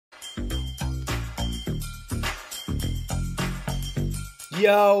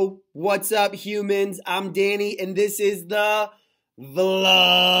Yo, what's up, humans? I'm Danny, and this is the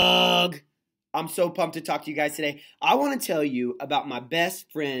vlog. I'm so pumped to talk to you guys today. I want to tell you about my best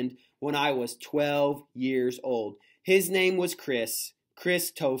friend when I was 12 years old. His name was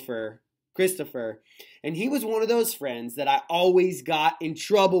Christopher, and he was one of those friends that I always got in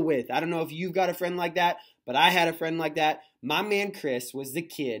trouble with. I don't know if you've got a friend like that, but I had a friend like that. My man Chris was the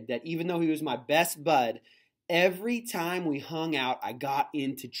kid that, even though he was my best bud, every time we hung out, I got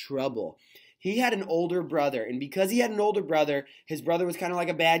into trouble. He had an older brother, and because he had an older brother, his brother was kind of like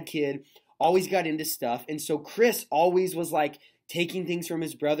a bad kid, always got into stuff, and so Chris always was like taking things from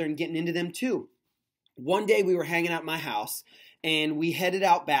his brother and getting into them too. One day we were hanging out at my house, and we headed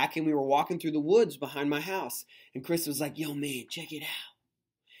out back, and we were walking through the woods behind my house, and Chris was like, "Yo, man, check it out."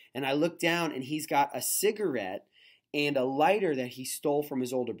 And I looked down, and he's got a cigarette and a lighter that he stole from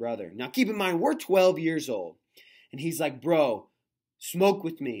his older brother. Now, keep in mind, we're 12 years old. And he's like, "Bro, smoke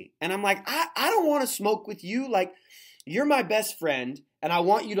with me." And I'm like, I don't want to smoke with you. Like, you're my best friend, and I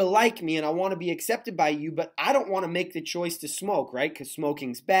want you to like me, and I want to be accepted by you, but I don't want to make the choice to smoke, right? Because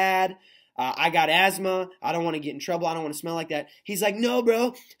smoking's bad. I got asthma. I don't want to get in trouble. I don't want to smell like that. He's like, "No,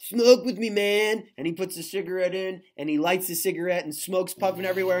 bro, smoke with me, man." And he puts the cigarette in, and he lights the cigarette, and smoke's puffing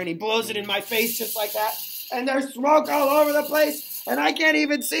everywhere, and he blows it in my face just like that. And there's smoke all over the place, and I can't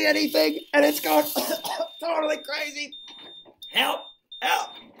even see anything, and it's going totally crazy. Help, help,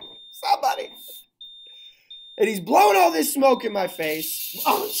 somebody. And he's blowing all this smoke in my face.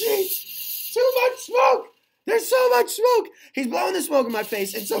 Oh, jeez, too much smoke. There's so much smoke. He's blowing the smoke in my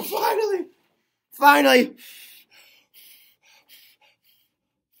face, and so finally,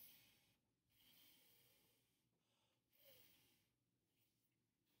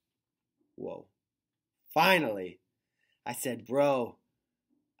 whoa, finally, I said, "Bro,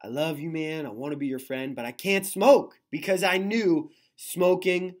 I love you, man. I want to be your friend, but I can't smoke," because I knew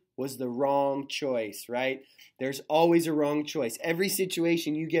smoking was the wrong choice, right? There's always a wrong choice. Every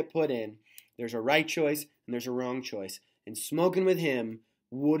situation you get put in, there's a right choice and there's a wrong choice. And smoking with him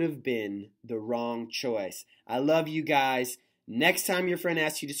would have been the wrong choice. I love you guys. Next time your friend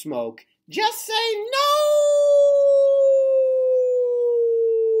asks you to smoke, just say no.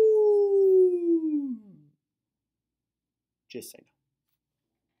 Just say no.